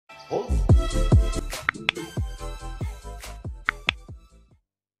Yeah,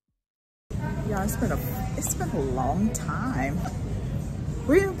 it's been a long time.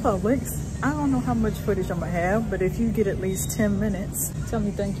 We're in Publix. I don't know how much footage I'm gonna have, but if you get at least 10 minutes, tell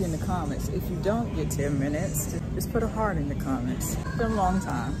me thank you in the comments. If you don't get 10 minutes, just put a heart in the comments. It's been a long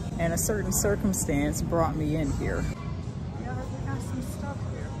time, and a certain circumstance brought me in here. Yeah, we got some stuff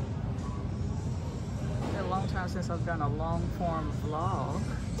here. It's been a long time since I've done a long form vlog.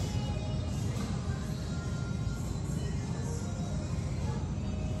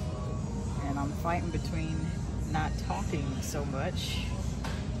 And I'm fighting between not talking so much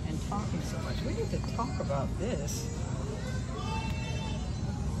and talking so much. We need to talk about this.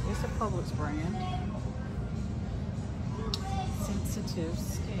 It's a Publix brand. Sensitive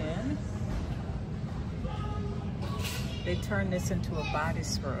skin. They turned this into a body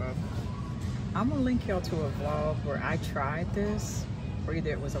scrub. I'm gonna link y'all to a vlog where I tried this, or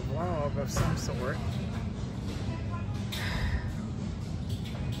either it was a vlog of some sort.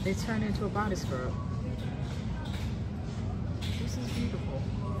 They turned into a body scrub. This is beautiful.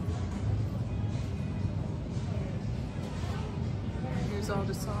 Here's all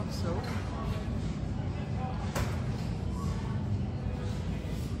the soft soap.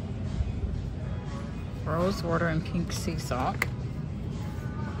 Rose water and pink sea salt.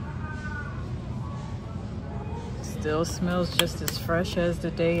 Still smells just as fresh as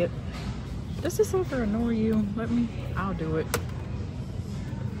the day it... Does this ever annoy you? I'll do it.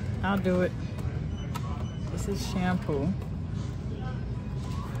 I'll do it. This is shampoo.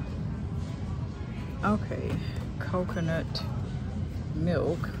 Okay, coconut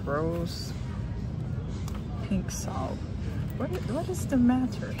milk, rose, pink salt. What is the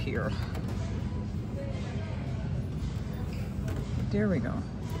matter here? There we go.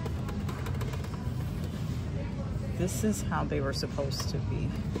 This is how they were supposed to be.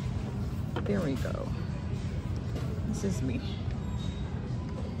 There we go. This is me.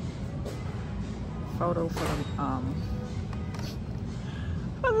 Photo for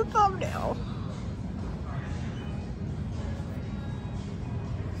the thumbnail.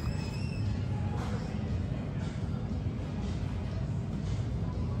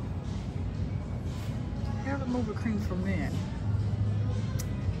 Hair removal cream for men.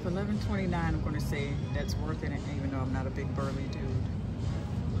 For $11.29, I'm going to say that's worth it, even though I'm not a big burly dude.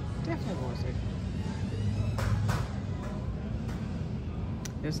 Definitely worth it.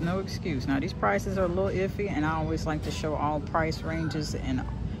 There's no excuse. Now these prices are a little iffy, and I always like to show all price ranges, and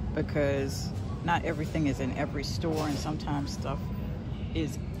because not everything is in every store, and sometimes stuff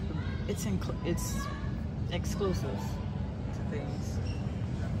is it's exclusive to things.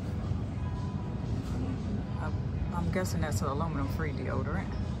 I'm guessing that's an aluminum-free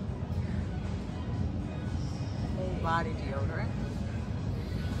deodorant. Whole body deodorant.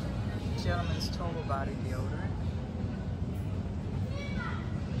 Gentleman's total body deodorant.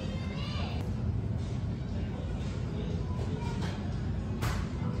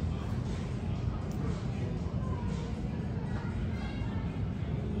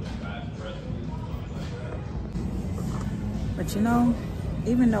 But you know,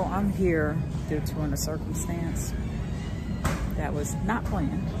 even though I'm here due to a circumstance that was not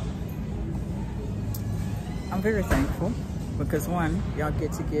planned, I'm very thankful because one, y'all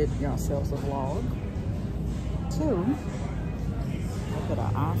get to get yourselves a vlog. Two, I put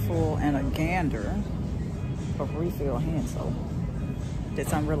an eyeful and a gander of refill hand soap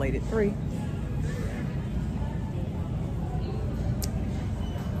that's unrelated. Three,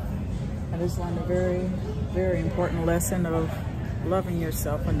 I just learned a very, very important lesson of loving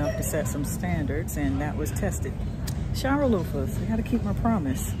yourself enough to set some standards, and that was tested. Shower loofahs, I gotta keep my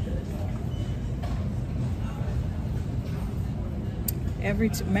promise.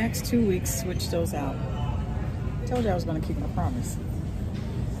 Every max 2 weeks, switch those out. Told you I was gonna keep my promise.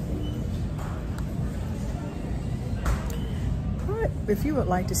 But if you would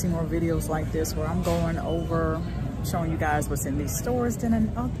like to see more videos like this where I'm going over, showing you guys what's in these stores,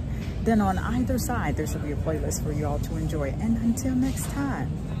 then on either side, there should be a playlist for you all to enjoy. And until next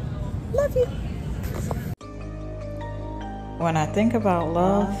time, love you. When I think about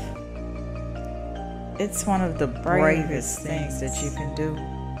love, it's one of the bravest things that you can do.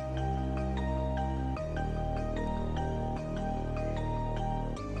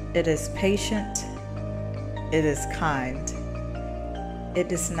 It is patient, it is kind, it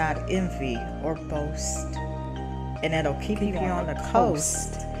does not envy or boast, and it'll keep you on the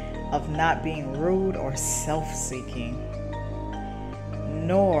coast of not being rude or self-seeking,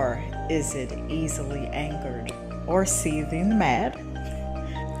 nor is it easily angered or seething mad,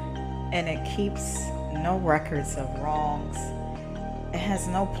 and it keeps no records of wrongs It has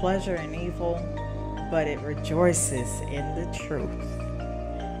no pleasure in evil, but it rejoices in the truth.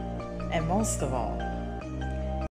 And most of all,